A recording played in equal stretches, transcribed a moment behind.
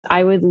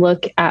I would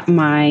look at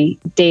my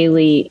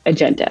daily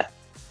agenda.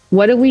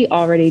 What do we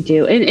already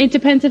do? And it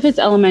depends if it's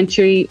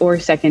elementary or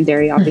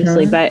secondary,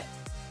 obviously, but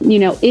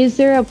is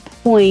there a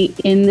point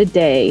in the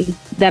day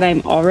that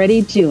I'm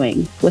already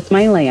doing with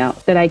my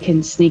layout that I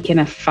can sneak in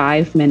a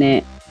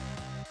 5-minute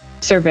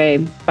survey,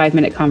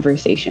 5-minute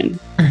conversation?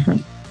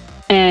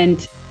 And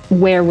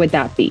where would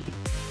that be?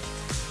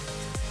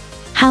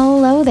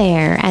 Hello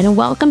there, and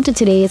welcome to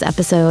today's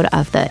episode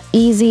of the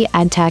Easy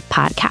EdTech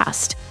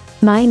podcast.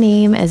 My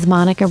name is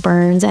Monica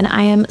Burns, and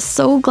I am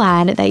so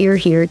glad that you're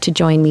here to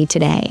join me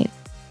today.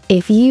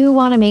 If you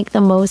want to make the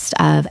most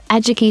of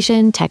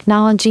education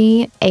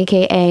technology,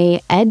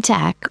 aka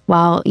EdTech,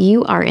 well,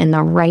 you are in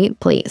the right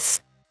place.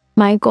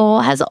 My goal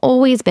has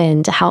always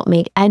been to help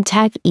make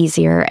EdTech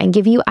easier and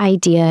give you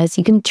ideas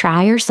you can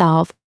try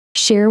yourself,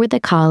 share with a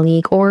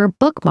colleague, or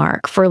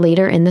bookmark for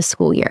later in the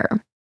school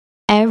year.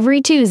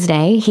 Every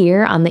Tuesday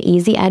here on the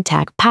Easy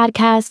EdTech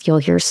podcast, you'll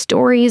hear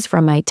stories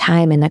from my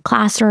time in the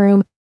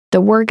classroom, the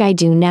work I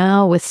do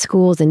now with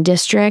schools and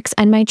districts,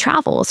 and my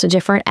travels to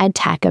different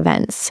EdTech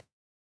events.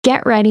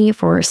 Get ready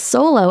for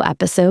solo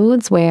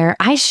episodes where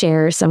I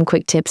share some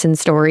quick tips and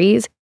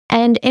stories,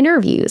 and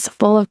interviews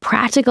full of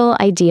practical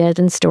ideas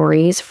and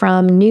stories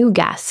from new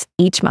guests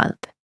each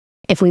month.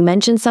 If we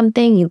mention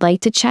something you'd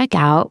like to check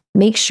out,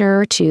 make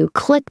sure to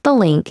click the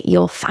link.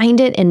 You'll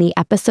find it in the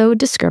episode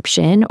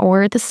description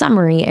or the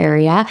summary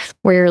area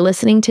where you're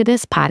listening to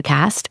this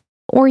podcast,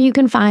 or you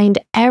can find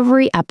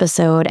every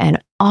episode and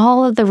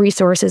all of the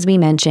resources we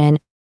mention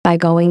by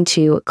going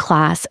to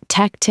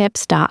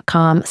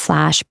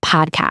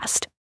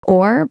classtechtips.com/podcast,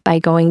 or by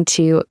going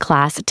to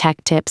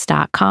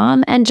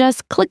classtechtips.com and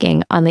just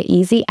clicking on the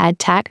Easy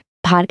EdTech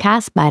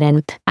podcast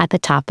button at the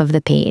top of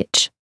the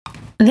page.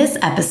 This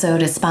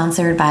episode is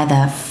sponsored by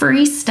the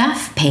free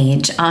stuff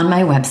page on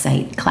my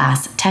website,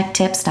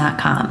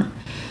 classtechtips.com.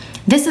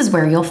 This is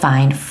where you'll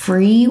find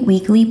free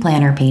weekly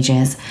planner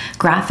pages,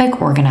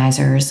 graphic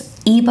organizers,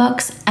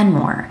 ebooks, and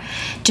more.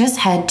 Just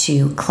head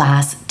to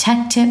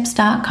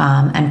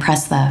classtechtips.com and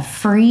press the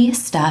free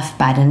stuff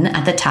button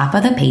at the top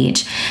of the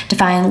page to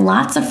find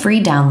lots of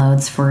free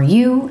downloads for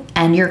you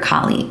and your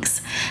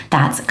colleagues.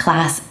 That's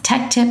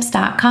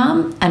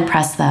classtechtips.com and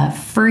press the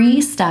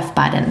free stuff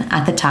button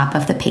at the top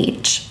of the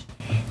page.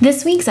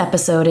 This week's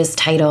episode is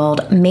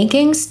titled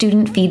Making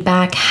Student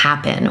Feedback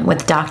Happen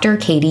with Dr.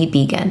 Kati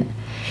Begen.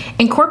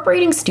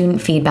 Incorporating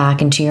student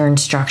feedback into your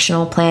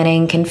instructional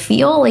planning can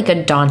feel like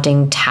a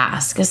daunting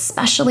task,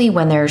 especially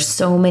when there's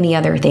so many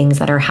other things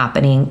that are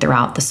happening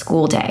throughout the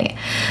school day.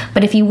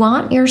 But if you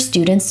want your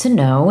students to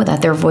know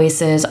that their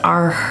voices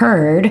are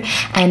heard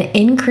and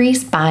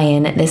increase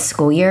buy-in this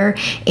school year,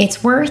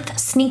 it's worth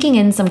sneaking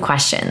in some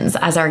questions,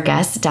 as our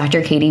guest,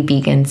 Dr. Kati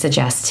Begen,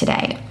 suggests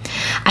today.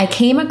 I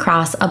came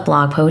across a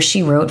blog post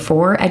she wrote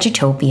for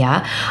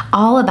Edutopia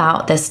all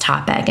about this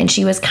topic, and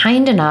she was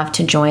kind enough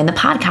to join the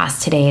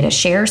podcast today to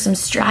share some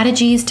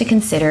strategies to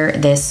consider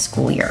this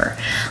school year.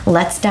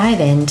 Let's dive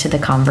into the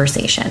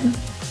conversation.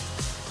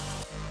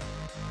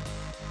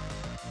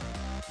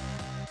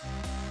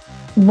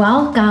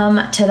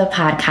 Welcome to the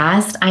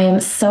podcast. I am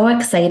so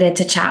excited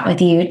to chat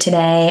with you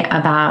today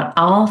about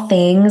all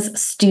things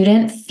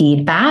student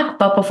feedback.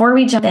 But before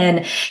we jump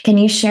in, can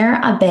you share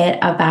a bit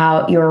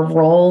about your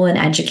role in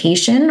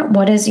education?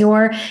 What does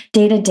your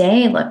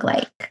day-to-day look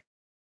like?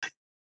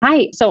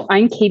 Hi, so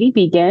I'm Kati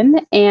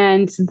Begen,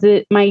 and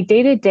my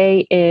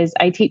day-to-day is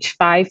I teach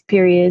 5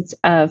 periods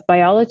of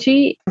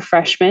biology for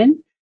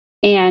freshmen,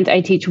 and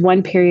I teach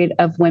 1 period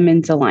of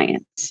Women's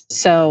Alliance.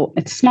 So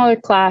it's a smaller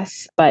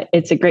class, but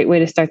it's a great way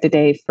to start the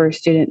day for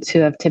students who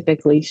have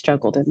typically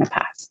struggled in the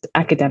past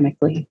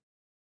academically.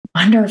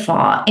 Wonderful.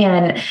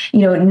 And,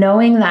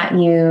 knowing that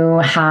you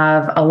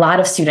have a lot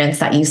of students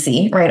that you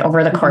see right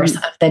over the course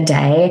of the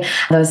day,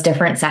 those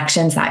different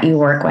sections that you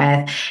work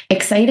with,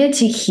 excited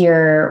to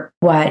hear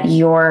what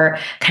you're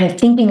kind of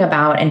thinking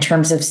about in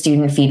terms of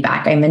student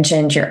feedback. I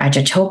mentioned your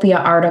Edutopia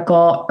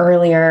article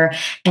earlier,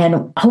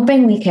 and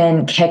hoping we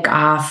can kick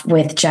off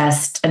with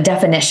just a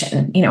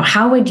definition.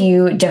 How would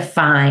you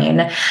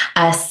define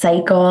a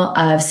cycle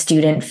of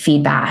student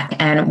feedback,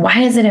 and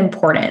why is it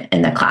important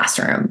in the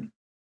classroom?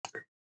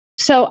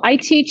 So I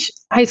teach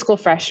high school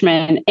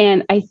freshmen,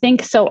 and I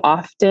think so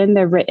often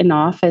they're written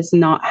off as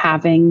not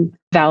having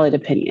valid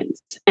opinions.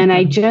 And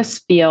I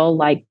just feel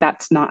like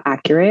that's not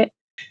accurate,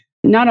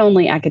 not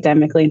only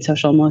academically and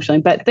social emotionally,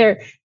 but they're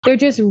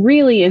just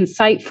really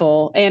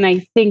insightful. And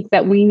I think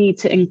that we need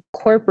to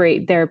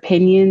incorporate their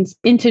opinions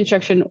into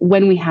instruction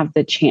when we have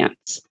the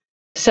chance.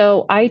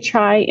 So I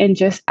try and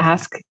just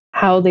ask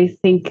how they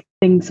think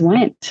things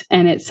went.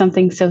 And it's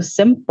something so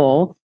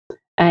simple.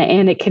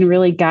 And it can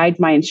really guide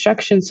my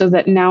instruction so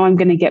that now I'm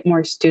going to get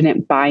more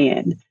student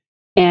buy-in.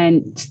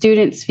 And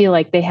students feel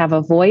like they have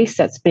a voice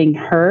that's being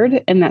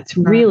heard, and that's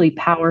really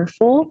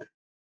powerful.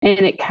 And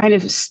it kind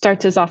of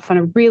starts us off on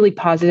a really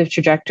positive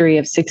trajectory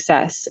of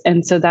success.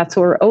 And so that's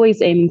what we're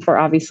always aiming for,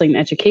 obviously, in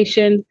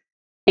education.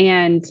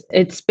 And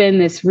it's been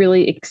this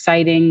really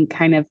exciting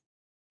kind of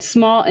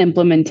small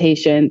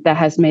implementation that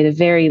has made a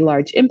very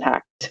large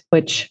impact,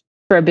 which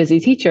for a busy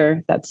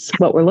teacher, that's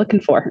what we're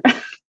looking for.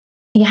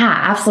 Yeah,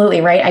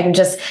 absolutely. Right. I can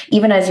just,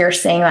 even as you're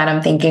saying that,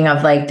 I'm thinking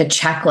of like the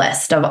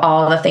checklist of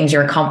all the things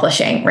you're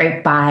accomplishing,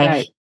 right? By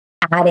Right.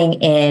 adding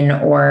in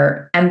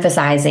or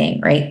emphasizing,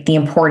 right, the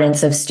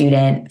importance of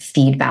student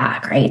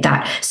feedback, right?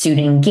 That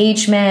student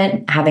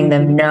engagement, having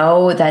them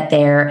know that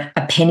their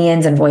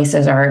opinions and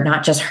voices are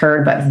not just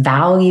heard, but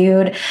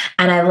valued.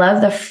 And I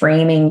love the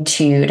framing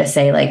too, to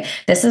say like,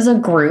 this is a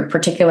group,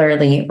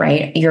 particularly,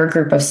 right, your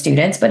group of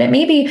students, but it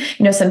may be,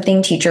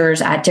 something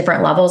teachers at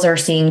different levels are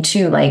seeing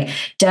too. Like,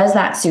 does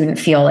that student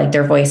feel like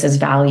their voice is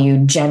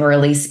valued,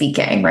 generally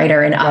speaking, right?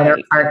 Or in other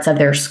parts of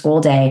their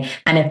school day.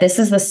 And if this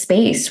is the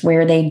space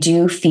where they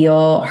do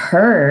feel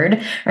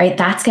heard, right,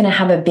 that's going to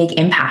have a big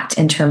impact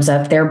in terms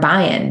of their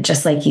buy-in,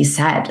 just like you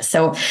said.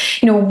 So,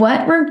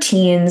 what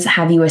routines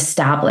have you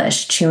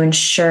established to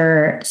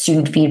ensure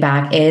student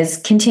feedback is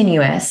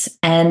continuous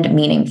and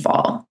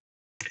meaningful?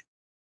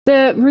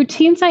 The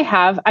routines I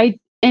have,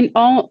 in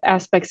all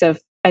aspects of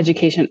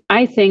education,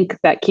 I think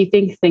that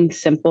keeping things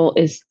simple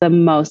is the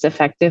most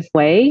effective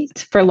way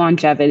for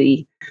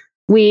longevity.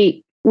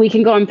 We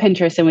can go on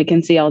Pinterest and we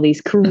can see all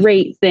these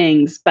great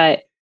things,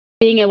 but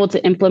being able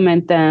to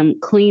implement them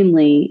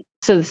cleanly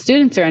so the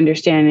students are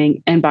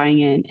understanding and buying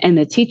in and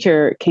the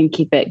teacher can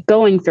keep it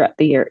going throughout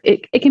the year,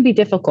 it can be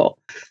difficult.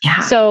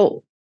 Yeah.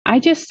 So I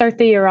just start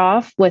the year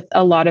off with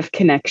a lot of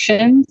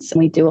connections.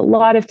 We do a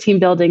lot of team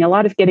building, a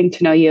lot of getting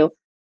to know you.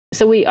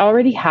 So we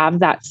already have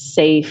that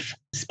safe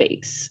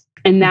space.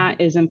 And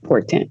that is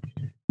important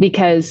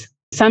because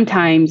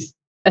sometimes,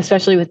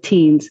 especially with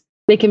teens,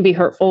 they can be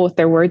hurtful with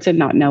their words and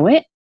not know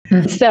it.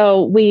 Mm-hmm.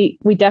 So we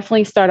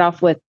definitely start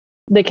off with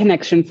the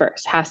connection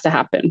first, has to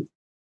happen.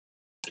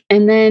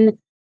 And then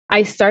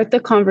I start the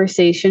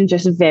conversation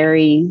just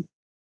very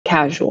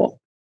casual.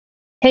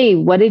 Hey,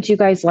 what did you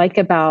guys like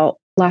about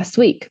last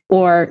week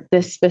or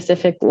this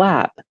specific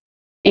lab?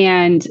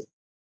 And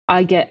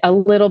I get a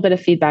little bit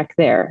of feedback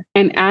there.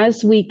 And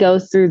as we go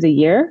through the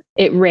year,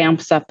 it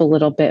ramps up a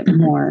little bit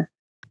more,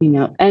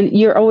 and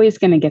you're always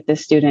going to get the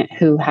student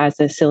who has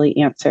a silly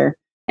answer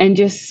and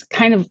just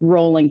kind of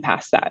rolling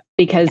past that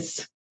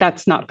because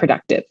that's not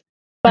productive.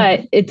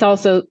 But it's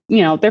also,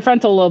 their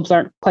frontal lobes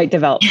aren't quite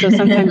developed. So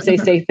sometimes they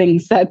say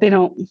things that they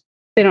don't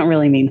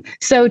really mean.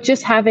 So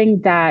just having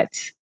that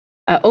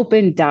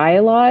open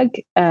dialogue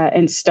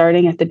and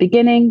starting at the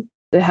beginning,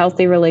 the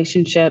healthy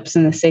relationships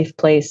and the safe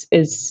place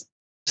is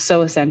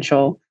so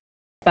essential.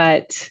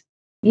 But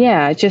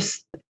yeah,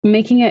 just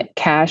making it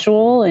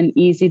casual and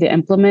easy to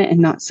implement and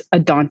not a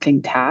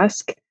daunting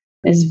task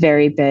is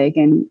very big.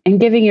 And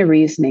giving a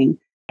reasoning.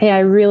 Hey, I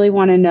really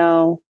want to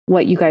know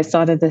what you guys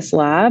thought of this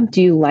lab.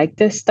 Do you like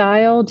this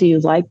style? Do you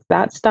like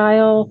that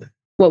style?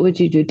 What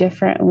would you do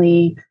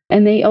differently?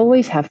 And they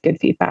always have good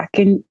feedback.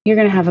 And you're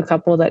going to have a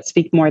couple that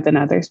speak more than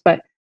others,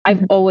 but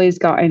I've always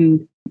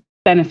gotten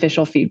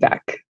beneficial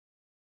feedback.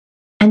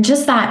 And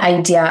just that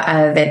idea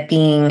of it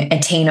being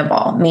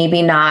attainable,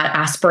 maybe not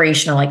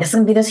aspirational, like it's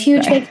going to be this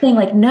huge big thing.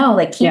 Like, no,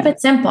 like keep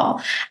it simple.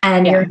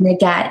 And you're going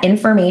to get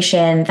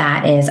information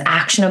that is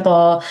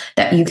actionable,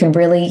 that you can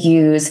really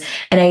use.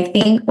 And I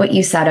think what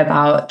you said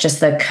about just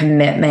the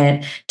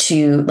commitment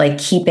to like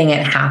keeping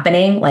it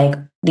happening, like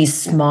these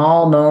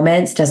small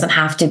moments, doesn't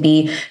have to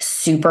be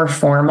super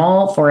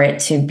formal for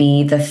it to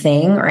be the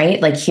thing, right?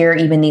 Like here,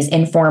 even these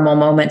informal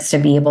moments to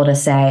be able to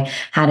say,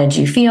 how did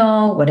you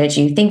feel? What did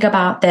you think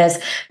about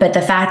this? But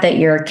the fact that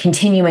you're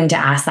continuing to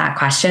ask that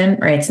question,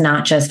 right? It's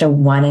not just a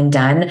one and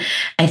done,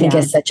 I think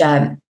is such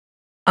a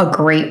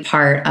great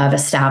part of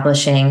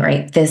establishing,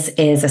 right? This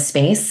is a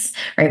space,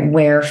 right,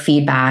 where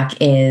feedback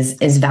is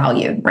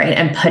valued, right,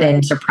 and put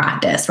into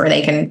practice, where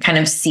they can kind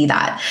of see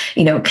that,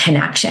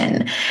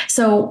 connection.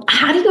 So,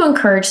 how do you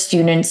encourage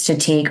students to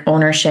take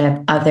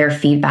ownership of their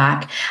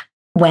feedback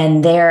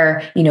when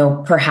they're,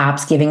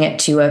 perhaps giving it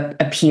to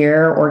a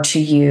peer or to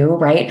you,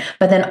 right?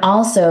 But then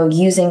also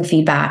using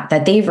feedback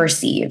that they've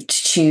received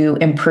to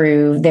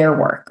improve their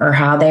work or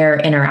how they're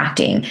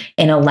interacting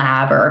in a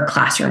lab or a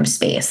classroom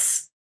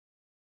space?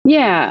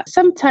 Yeah,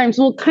 sometimes,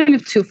 kind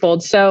of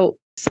twofold. So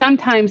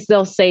sometimes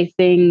they'll say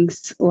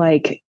things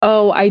like,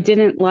 oh, I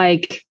didn't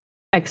like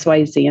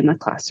XYZ in the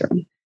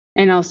classroom.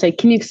 And I'll say,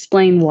 can you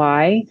explain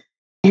why?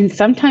 And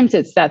sometimes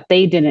it's that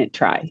they didn't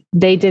try,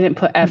 they didn't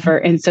put effort.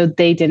 And so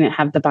they didn't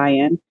have the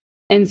buy-in.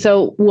 And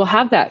so we'll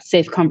have that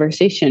safe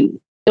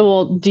conversation.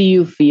 Well, do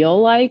you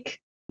feel like,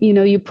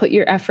 you put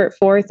your effort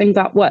forth and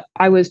got what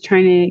I was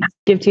trying to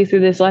give to you through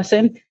this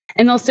lesson?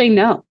 And they'll say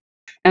no.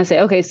 And I'll say,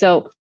 okay,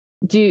 so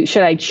should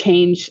I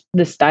change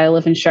the style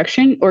of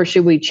instruction or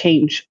should we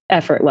change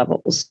effort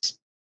levels?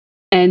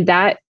 And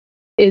that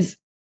is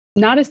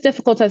not as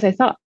difficult as I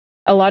thought.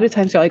 A lot of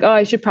times they're like, oh,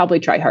 I should probably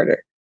try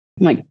harder.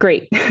 I'm like,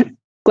 great.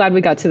 Glad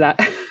we got to that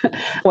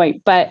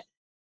point. But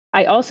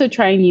I also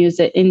try and use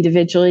it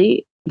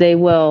individually. They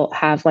will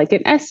have like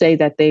an essay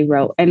that they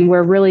wrote. And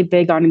we're really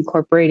big on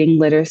incorporating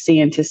literacy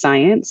into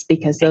science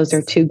because those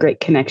are two great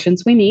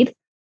connections we need.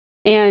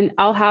 And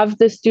I'll have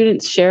the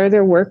students share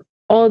their work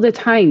all the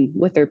time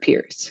with their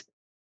peers.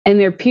 And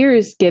their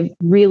peers give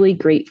really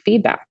great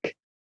feedback.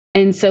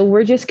 And so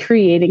we're just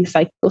creating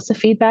cycles of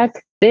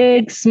feedback,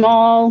 big,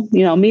 small,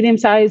 medium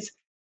size.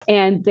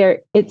 And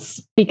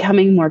it's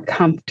becoming more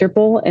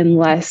comfortable and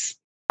less.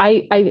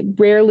 I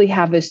rarely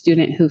have a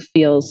student who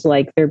feels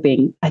like they're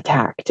being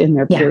attacked in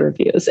their peer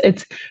reviews.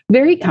 It's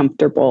very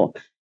comfortable.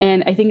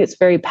 And I think it's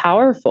very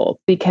powerful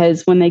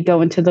because when they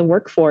go into the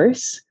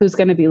workforce, who's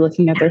going to be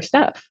looking at their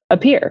stuff? A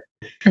peer.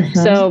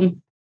 So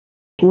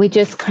we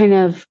just kind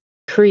of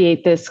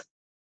create this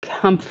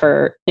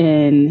comfort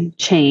in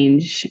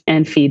change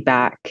and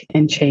feedback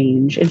and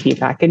change and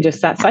feedback. And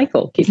just that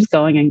cycle keeps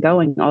going and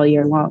going all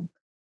year long.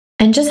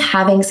 And just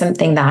having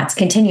something that's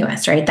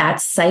continuous, right? That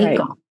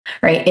cycle,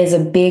 right, is a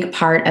big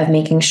part of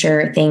making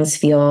sure things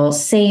feel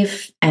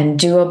safe and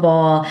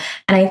doable.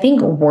 And I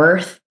think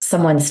worth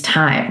someone's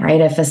time,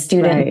 right? If a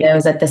student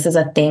knows that this is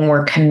a thing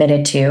we're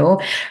committed to,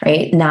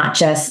 right? Not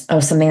just,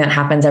 something that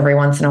happens every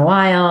once in a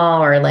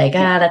while, or like,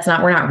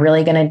 we're not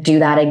really going to do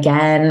that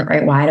again,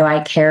 right? Why do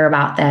I care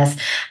about this?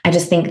 I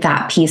just think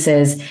that piece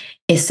is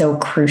so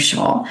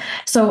crucial.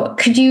 So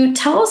could you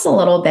tell us a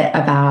little bit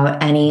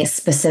about any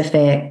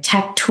specific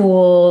tech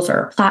tools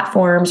or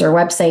platforms or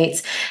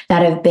websites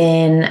that have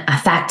been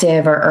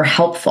effective or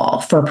helpful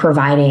for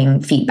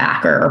providing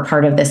feedback or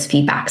part of this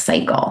feedback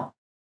cycle?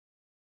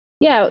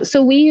 Yeah,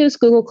 so we use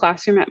Google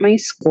Classroom at my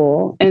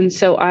school. And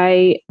so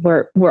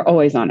we're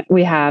always on it.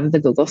 We have the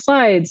Google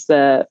Slides,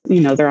 they're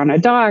on a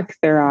doc,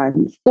 they're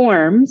on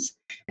Forms.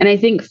 And I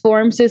think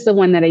Forms is the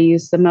one that I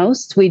use the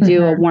most. We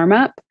do a warm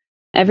up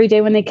every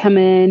day when they come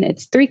in.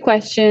 It's 3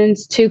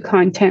 questions, 2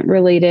 content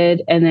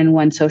related, and then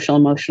 1 social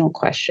emotional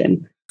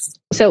question.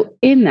 So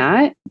in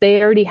that,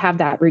 they already have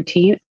that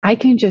routine. I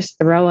can just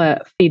throw a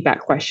feedback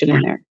question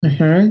in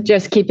there.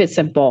 Just keep it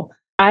simple.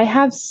 I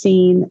have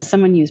seen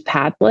someone use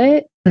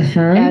Padlet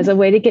as a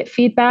way to get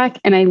feedback.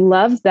 And I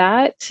love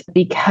that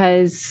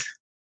because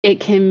it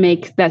can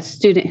make that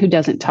student who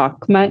doesn't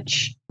talk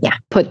much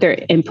put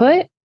their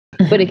input,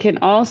 but it can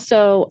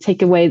also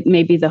take away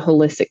maybe the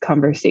holistic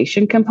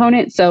conversation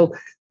component. So,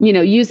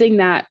 using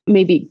that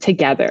maybe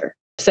together.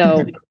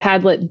 So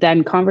Padlet,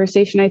 then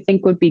conversation, I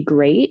think would be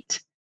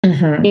great.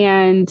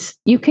 And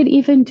you could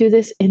even do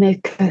this in a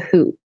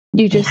Kahoot.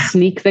 You just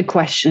sneak the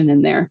question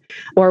in there.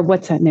 Or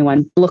what's that new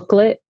one?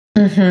 Booklet.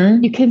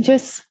 You can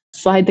just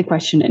slide the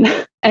question in.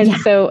 And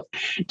so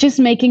just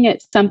making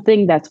it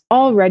something that's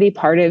already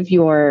part of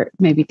your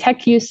maybe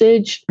tech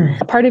usage,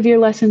 a part of your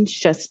lessons,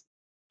 just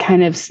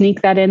kind of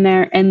sneak that in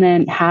there and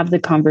then have the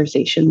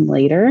conversation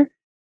later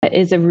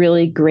is a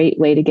really great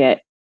way to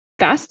get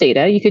fast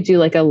data. You could do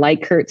like a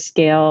Likert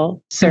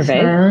scale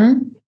survey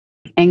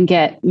and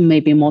get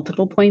maybe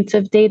multiple points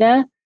of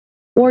data,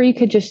 or you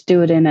could just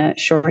do it in a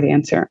short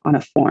answer on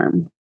a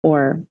form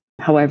or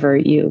however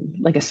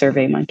like a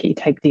Survey Monkey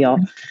type deal.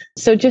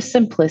 So just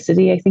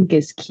simplicity, I think,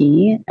 is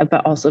key,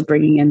 but also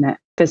bringing in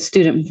the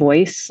student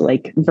voice,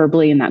 like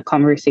verbally in that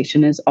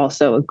conversation, is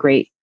also a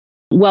great,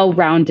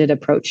 well-rounded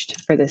approach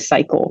for this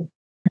cycle.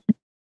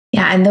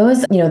 Yeah. And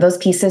those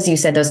pieces you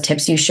said, those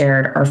tips you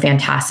shared are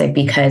fantastic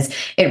because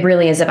it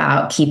really is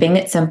about keeping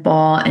it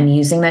simple and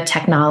using the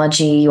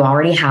technology you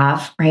already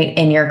have, right,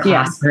 in your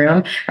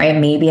classroom, right?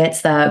 Maybe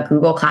it's the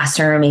Google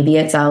Classroom, maybe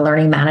it's a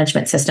learning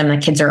management system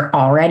that kids are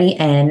already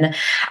in, all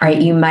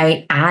right? You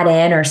might add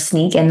in or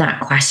sneak in that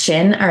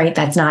question, all right?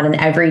 That's not an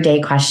everyday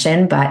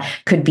question, but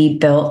could be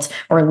built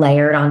or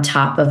layered on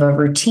top of a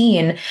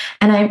routine.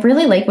 And I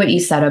really like what you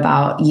said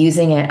about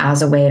using it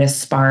as a way to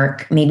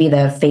spark maybe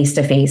the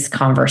face-to-face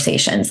conversation.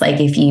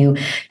 Like if you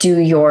do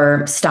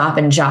your stop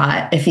and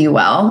jot, if you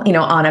will,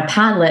 on a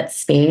Padlet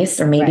space,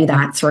 or maybe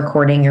that's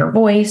recording your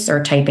voice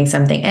or typing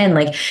something in,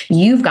 like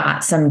you've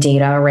got some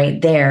data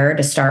right there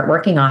to start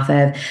working off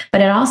of.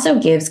 But it also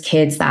gives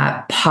kids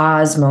that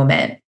pause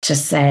moment to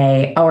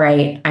say, all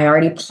right, I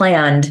already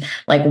planned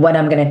like what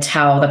I'm going to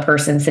tell the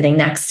person sitting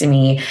next to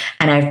me,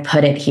 and I've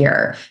put it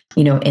here,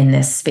 in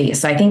this space.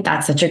 So I think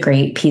that's such a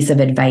great piece of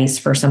advice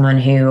for someone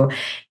who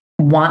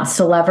wants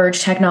to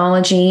leverage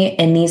technology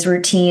in these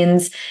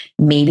routines,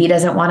 maybe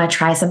doesn't want to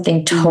try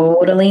something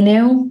totally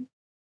new,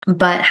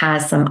 but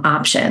has some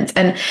options.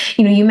 And,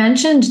 you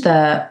mentioned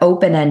the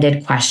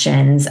open-ended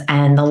questions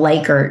and the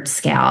Likert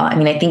scale. I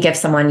mean, I think if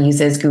someone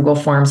uses Google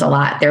Forms a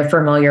lot, they're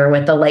familiar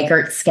with the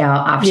Likert scale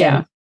option.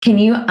 Yeah. Can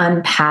you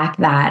unpack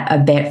that a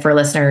bit for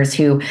listeners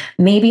who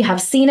maybe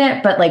have seen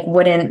it, but like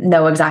wouldn't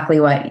know exactly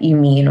what you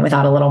mean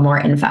without a little more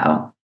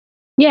info?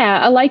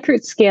 Yeah, a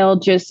Likert scale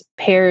just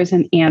pairs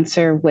an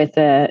answer with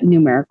a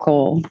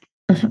numerical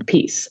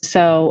piece.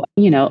 So,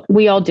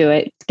 we all do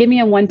it. Give me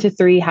a 1 to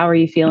 3. How are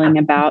you feeling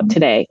about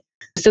today?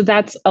 So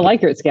that's a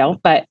Likert scale,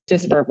 but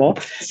just verbal.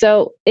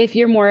 So if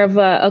you're more of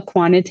a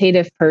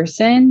quantitative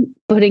person,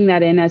 putting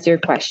that in as your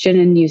question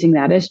and using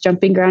that as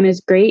jumping ground is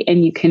great.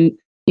 And you can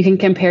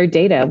compare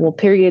data. Well,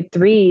 period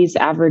 3's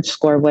average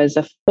score was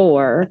a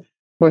 4,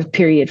 where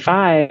period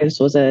 5's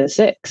was a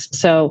 6.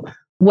 So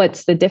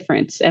what's the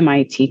difference? Am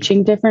I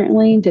teaching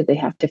differently? Do they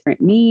have different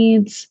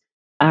needs?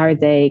 Are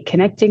they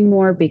connecting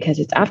more because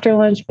it's after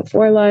lunch,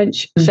 before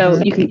lunch?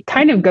 So you can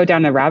kind of go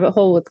down the rabbit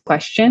hole with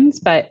questions.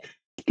 But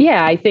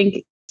yeah, I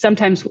think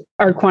sometimes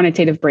our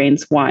quantitative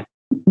brains want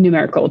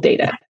numerical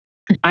data.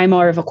 I'm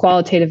more of a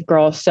qualitative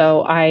girl.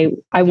 So I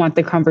want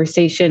the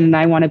conversation and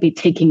I want to be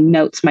taking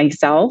notes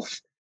myself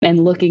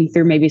and looking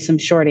through maybe some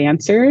short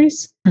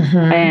answers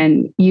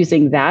and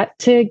using that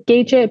to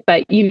gauge it.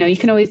 But, you know, you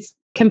can always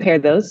compare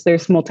those.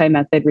 There's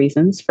multi-method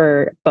reasons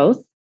for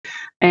both.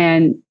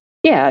 And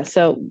yeah,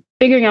 so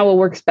figuring out what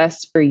works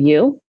best for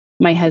you.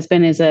 My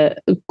husband is a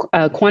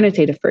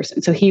quantitative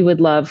person, so he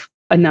would love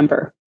a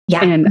number.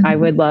 Yeah. And I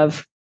would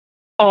love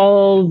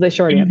all the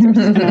short answers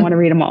and I want to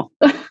read them all.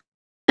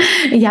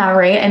 Yeah,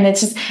 right. And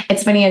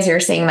it's funny as you're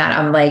saying that,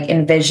 I'm like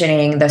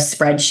envisioning the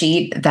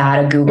spreadsheet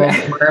that a Google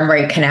form,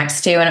 right,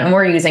 connects to. And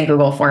we're using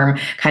Google form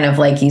kind of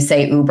like you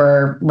say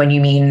Uber when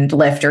you mean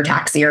Lyft or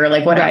taxi or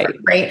like whatever,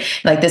 right?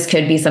 Like this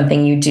could be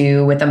something you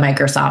do with a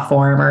Microsoft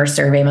form or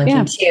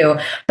SurveyMonkey too.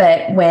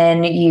 But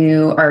when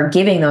you are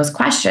giving those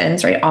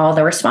questions, right, all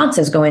the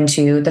responses go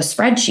into the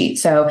spreadsheet.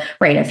 So,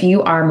 right, if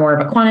you are more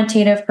of a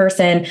quantitative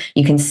person,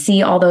 you can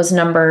see all those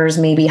numbers,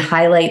 maybe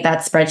highlight that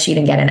spreadsheet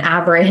and get an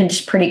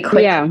average pretty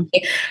quickly. Yeah.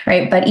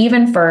 Right. But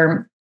even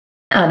for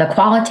the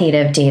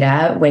qualitative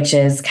data, which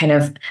is kind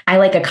of, I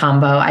like a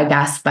combo, I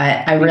guess,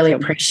 but I really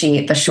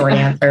appreciate the short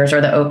answers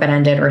or the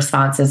open-ended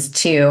responses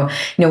too. You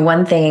know,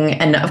 one thing,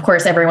 and of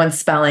course, everyone's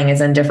spelling is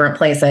in different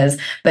places,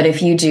 but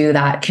if you do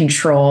that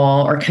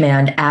Control or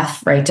Command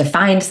F, right, to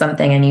find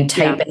something and you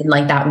type in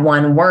like that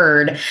one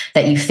word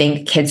that you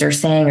think kids are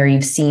saying, or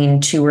you've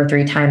seen 2 or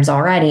 3 times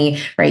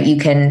already, right, you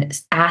can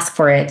ask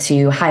for it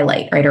to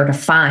highlight, right, or to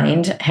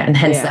find, and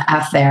hence the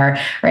F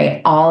there, right,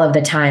 all of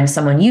the time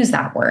someone used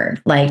that word,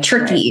 like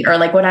or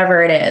like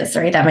whatever it is,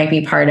 right? That might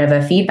be part of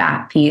a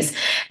feedback piece.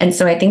 And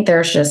so I think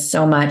there's just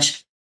so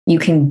much you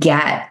can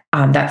get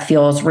that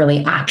feels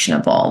really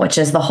actionable, which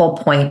is the whole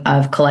point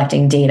of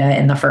collecting data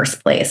in the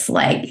first place.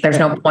 Like there's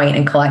no point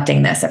in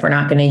collecting this if we're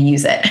not going to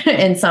use it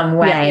in some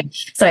way.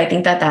 So I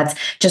think that that's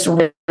just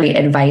really great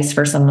advice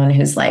for someone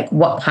who's like,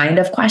 what kind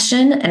of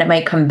question? And it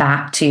might come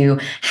back to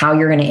how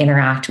you're going to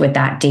interact with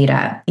that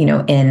data, you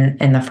know,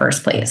 in the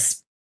first place.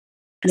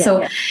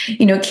 So,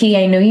 you know, Key,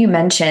 I know you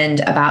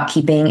mentioned about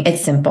keeping it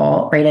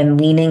simple, right? And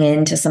leaning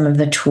into some of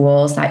the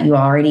tools that you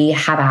already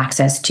have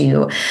access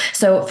to.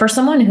 So for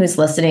someone who's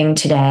listening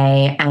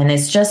today and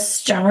is just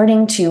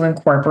starting to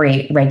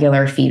incorporate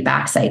regular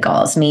feedback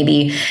cycles,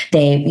 maybe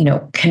they, you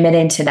know,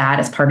 committed to that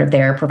as part of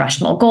their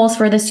professional goals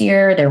for this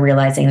year. They're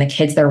realizing the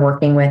kids they're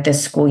working with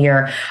this school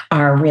year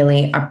are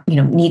really, you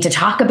know, need to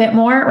talk a bit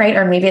more, right?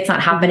 Or maybe it's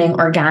not happening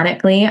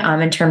organically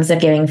in terms of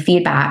giving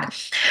feedback.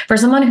 For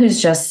someone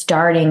who's just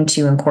starting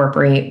to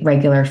incorporate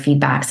regular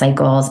feedback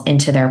cycles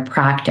into their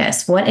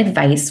practice, what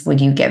advice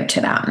would you give to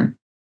them?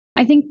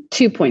 I think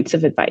 2 points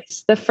of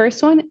advice. The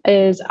first one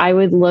is I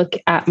would look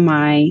at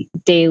my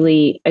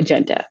daily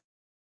agenda.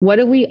 What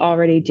do we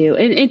already do?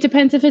 And it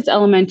depends if it's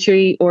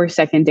elementary or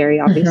secondary,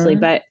 obviously,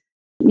 but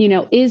you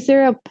know, is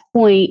there a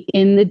point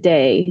in the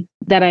day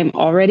that I'm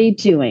already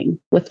doing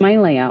with my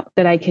layout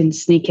that I can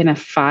sneak in a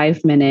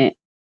 5-minute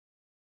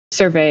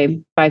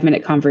survey,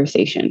 5-minute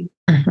conversation?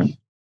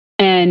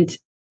 And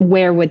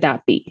where would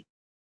that be?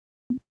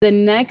 The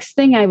next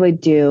thing I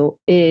would do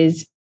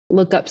is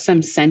look up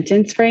some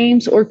sentence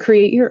frames or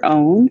create your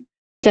own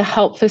to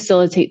help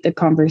facilitate the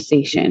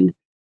conversation.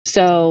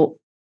 So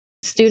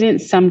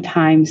students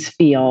sometimes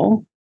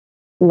feel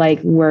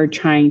like we're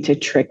trying to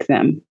trick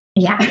them.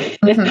 Yeah.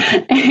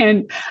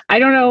 And I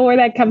don't know where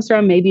that comes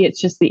from. Maybe it's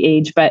just the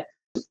age, but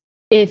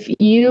if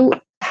you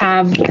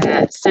have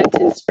that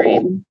sentence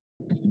frame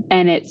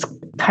and it's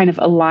kind of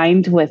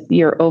aligned with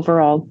your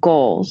overall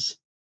goals,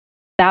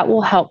 that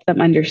will help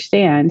them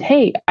understand,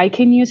 hey, I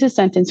can use a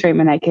sentence frame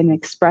and I can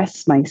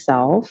express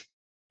myself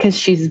because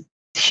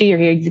she or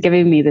he is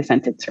giving me the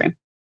sentence frame.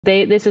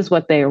 This is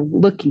what they're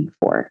looking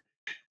for.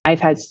 I've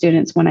had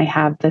students, when I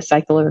have the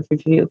cycle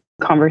review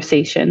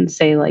conversation,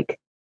 say like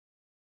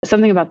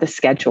something about the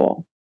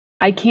schedule.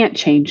 I can't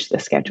change the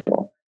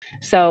schedule.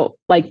 So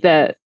like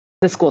the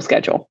school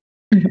schedule,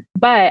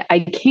 but I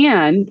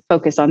can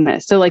focus on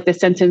this. So like the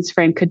sentence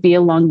frame could be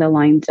along the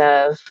lines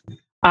of,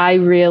 I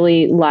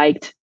really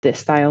liked this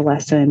style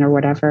lesson or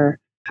whatever,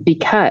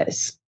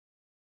 because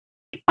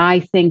I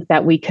think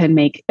that we could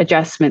make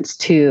adjustments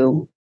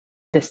to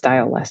this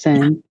style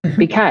lesson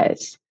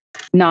because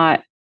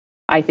not,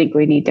 I think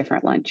we need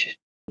different lunch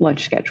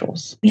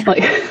schedules.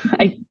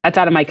 Like that's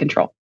out of my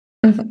control.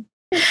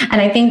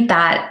 And I think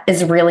that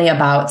is really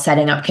about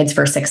setting up kids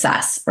for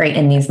success, right,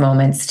 in these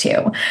moments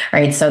too,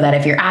 right? So that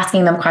if you're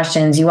asking them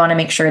questions, you want to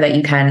make sure that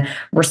you can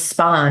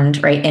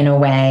respond, right, in a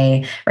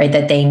way, right,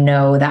 that they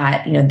know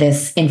that, you know,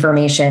 this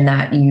information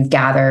that you've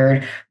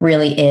gathered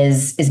really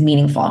is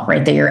meaningful,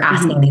 right? That you're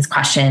asking these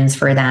questions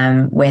for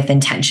them with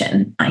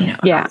intention. I know.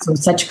 Yeah. So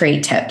such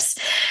great tips.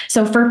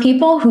 So for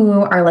people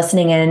who are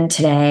listening in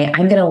today,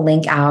 I'm going to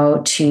link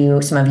out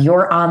to some of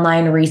your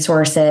online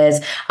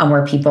resources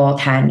where people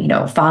can, you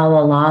know,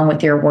 follow along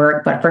with your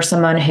work. But for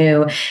someone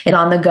who is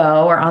on the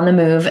go or on the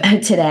move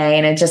today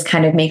and it's just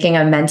kind of making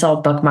a mental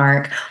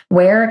bookmark,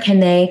 where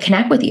can they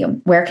connect with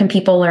you? Where can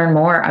people learn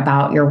more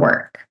about your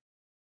work?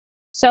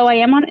 So I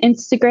am on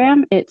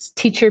Instagram. It's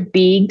Teacher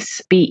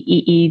Beegs,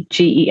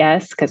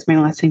 Beeges, because my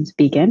last name's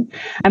Begen.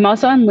 I'm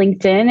also on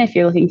LinkedIn if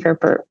you're looking for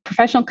a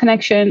professional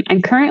connection.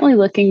 I'm currently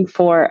looking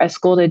for a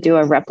school to do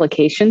a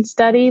replication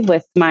study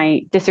with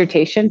my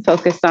dissertation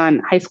focused on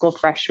high school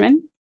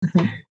freshmen.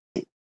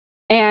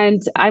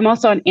 And I'm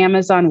also on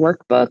Amazon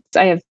workbooks.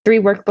 I have 3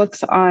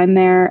 workbooks on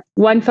there,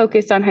 one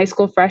focused on high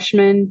school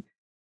freshmen,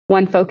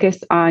 one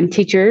focused on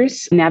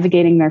teachers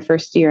navigating their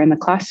first year in the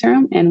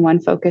classroom, and one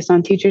focused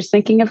on teachers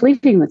thinking of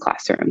leaving the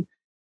classroom.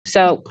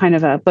 So kind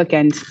of a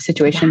bookend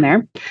situation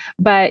there.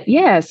 But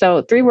yeah,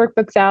 so 3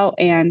 workbooks out,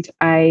 and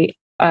I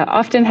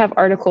often have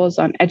articles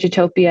on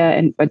Edutopia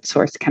and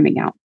EdSource coming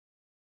out.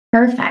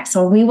 Perfect.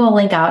 So we will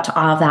link out to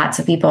all of that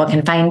so people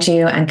can find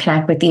you and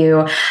connect with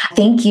you.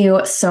 Thank you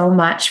so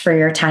much for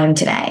your time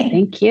today.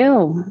 Thank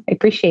you. I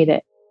appreciate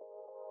it.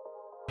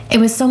 It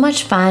was so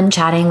much fun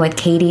chatting with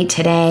Kati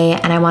today,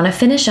 and I want to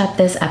finish up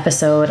this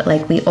episode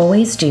like we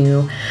always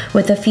do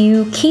with a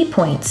few key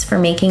points for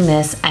making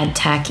this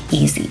EdTech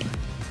easy.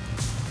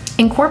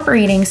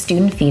 Incorporating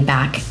student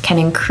feedback can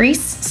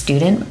increase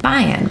student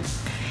buy-in.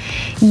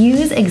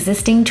 Use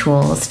existing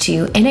tools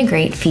to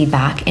integrate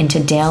feedback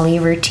into daily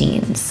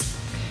routines.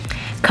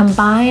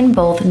 Combine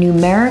both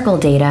numerical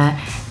data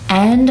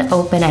and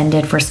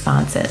open-ended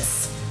responses.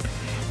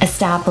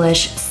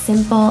 Establish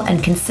simple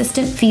and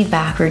consistent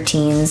feedback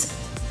routines,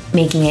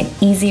 making it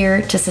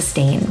easier to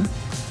sustain.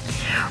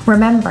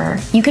 Remember,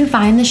 you can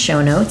find the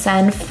show notes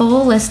and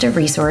full list of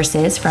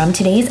resources from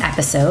today's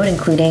episode,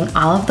 including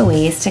all of the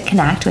ways to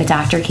connect with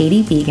Dr.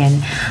 Kati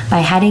Begen, by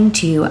heading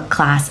to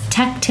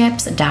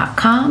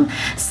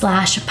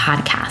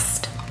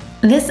classtechtips.com/podcast.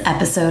 This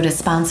episode is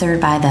sponsored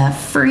by the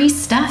free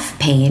stuff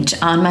page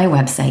on my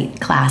website,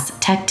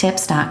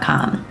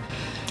 classtechtips.com.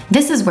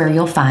 This is where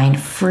you'll find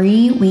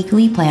free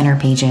weekly planner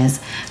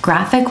pages,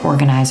 graphic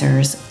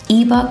organizers,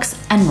 ebooks,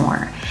 and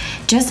more.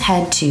 Just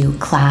head to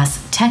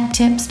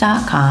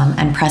classtechtips.com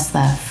and press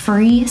the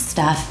free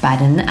stuff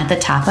button at the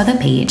top of the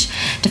page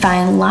to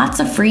find lots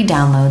of free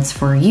downloads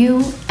for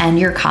you and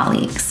your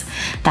colleagues.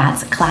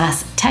 That's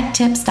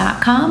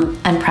classtechtips.com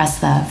and press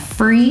the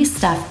free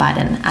stuff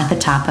button at the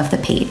top of the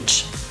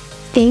page.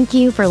 Thank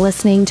you for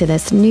listening to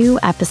this new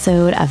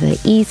episode of the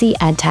Easy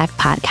EdTech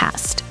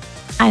podcast.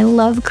 I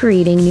love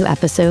creating new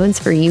episodes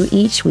for you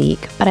each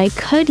week, but I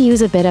could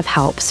use a bit of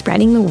help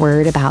spreading the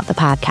word about the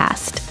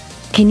podcast.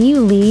 Can you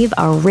leave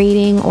a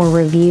rating or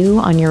review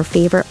on your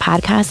favorite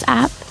podcast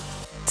app?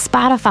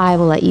 Spotify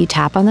will let you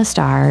tap on the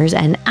stars,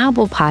 and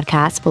Apple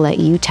Podcasts will let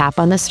you tap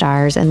on the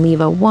stars and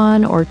leave a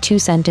 1 or 2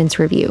 sentence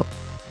review.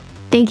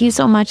 Thank you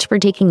so much for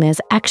taking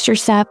this extra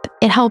step.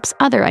 It helps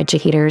other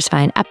educators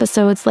find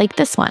episodes like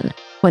this one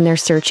when they're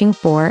searching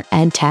for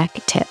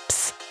EdTech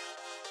tips.